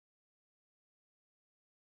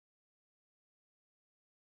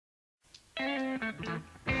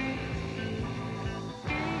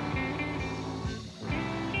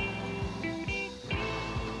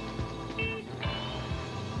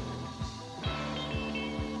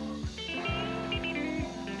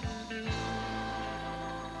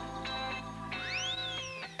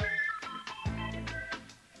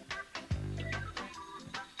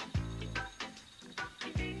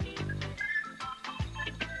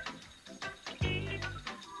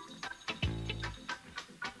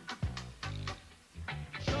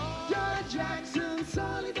Jackson,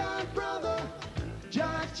 Soledad brother.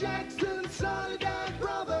 George Jackson, Soledad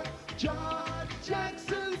brother. George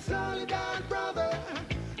Jackson, Soledad brother.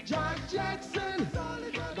 George Jackson,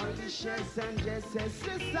 Soledad. Malicious and just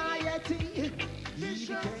society. He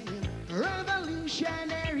became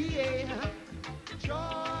revolutionary.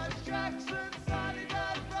 George Jackson,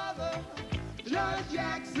 Soledad brother. George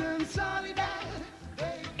Jackson, Soledad.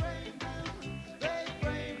 They framed him. They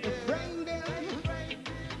framed him. Framed him. They framed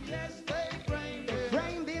him. Yes, they framed him.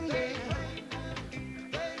 Framed him. They framed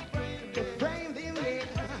him. They framed him.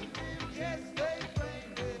 Yes, they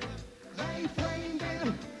framed him. They framed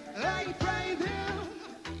him. They framed him.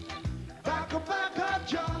 Back up,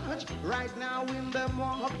 George. Right now in the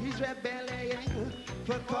mob, he's rebelling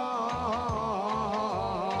for cause.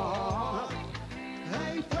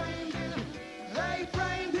 They framed him. They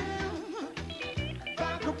framed him.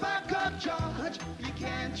 Back up, George. You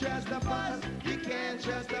can't trust the boss. You can't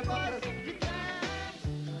trust the boss. You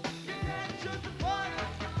can't trust the boss.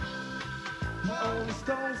 He only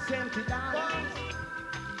stole $70.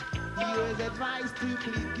 He was advised to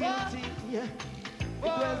plead guilty. It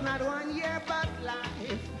was not 1 year but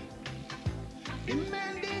life.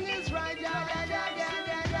 Amending is right.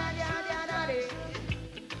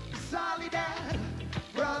 Soledad,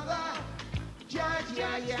 brother. George,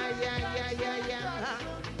 yeah.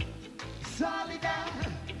 Soledad,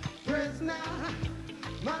 prisoner.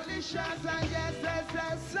 Malicious and just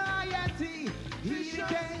society. He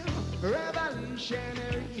became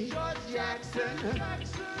revolutionary. George Jackson.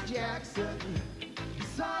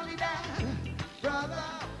 Soledad, brother.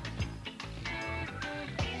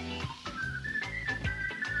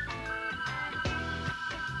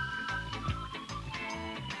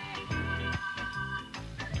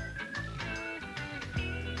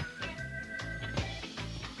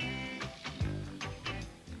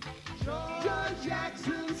 George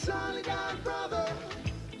Jackson, Soledad brother.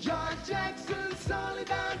 George Jackson,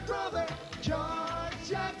 Soledad brother. George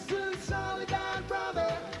Jackson, Soledad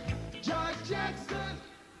brother. George Jackson.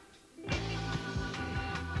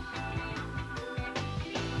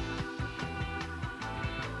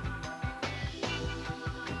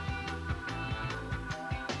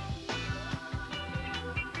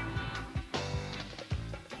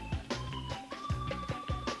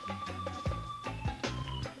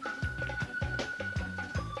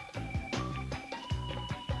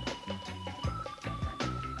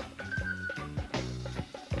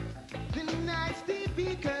 The night Steve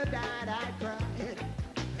Biko died, I cried,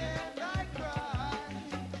 and I cried.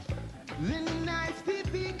 The night Steve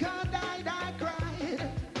Biko died, I cried,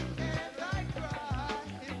 and I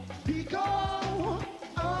cried. Biko,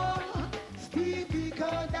 oh, Steve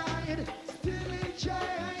Biko died, still in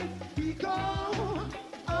chains. Biko,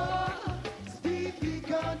 oh, Steve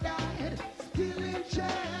Biko died, still in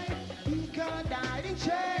chains. Biko died in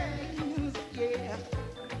chains, yeah.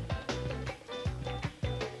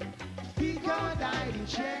 Biko died in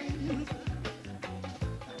chains.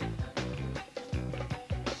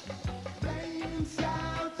 Blame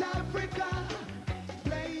South Africa.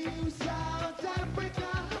 Blame South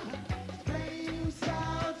Africa. Blame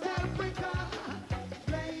South Africa.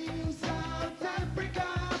 Blame South Africa.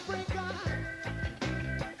 Africa.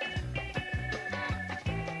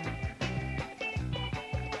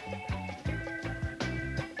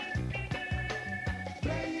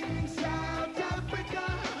 Blame South Africa.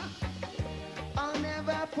 I'll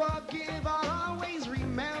never forgive, I'll always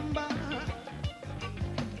remember.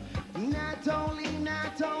 Not only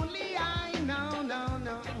I know,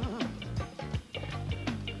 no.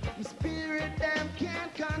 Spirit them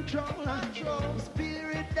can't control.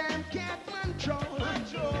 Spirit them can't control.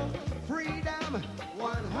 Freedom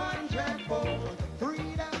 100-fold.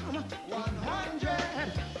 Freedom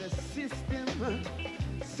 100. The system,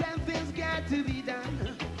 something's got to be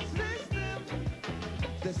done.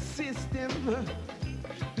 The system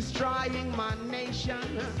destroying my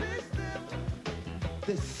nation.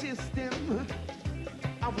 The system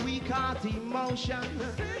of weak heart emotion.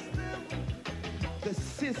 The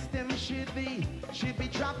system should be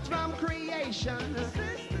dropped from creation.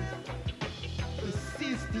 The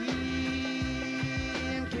system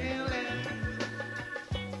killing.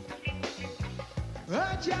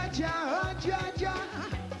 Jaja, oh Jaja,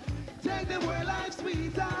 take them where life's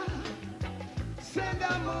sweeter. Send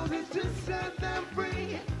down Moses to set them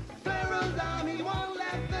free. Pharaoh's army won't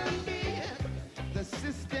let them be. The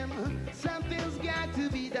system, something's got to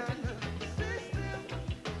be done.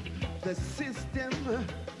 The system,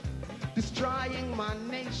 destroying my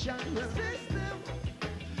nation.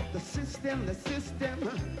 The system,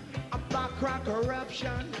 about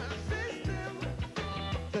corruption.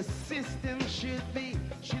 The system should be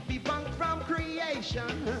bunked from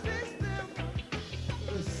creation.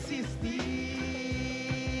 The system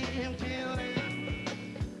killing.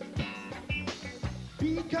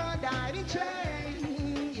 Because died in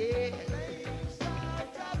chains, yeah.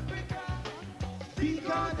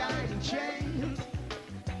 Because died in chains.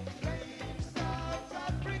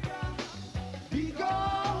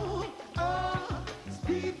 Because, oh,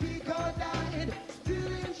 Steve Biko died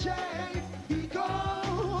still in chains.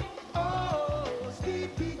 Because, oh,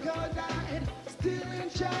 Steve Biko died still in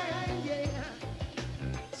chains, yeah.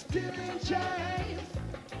 Still in chains.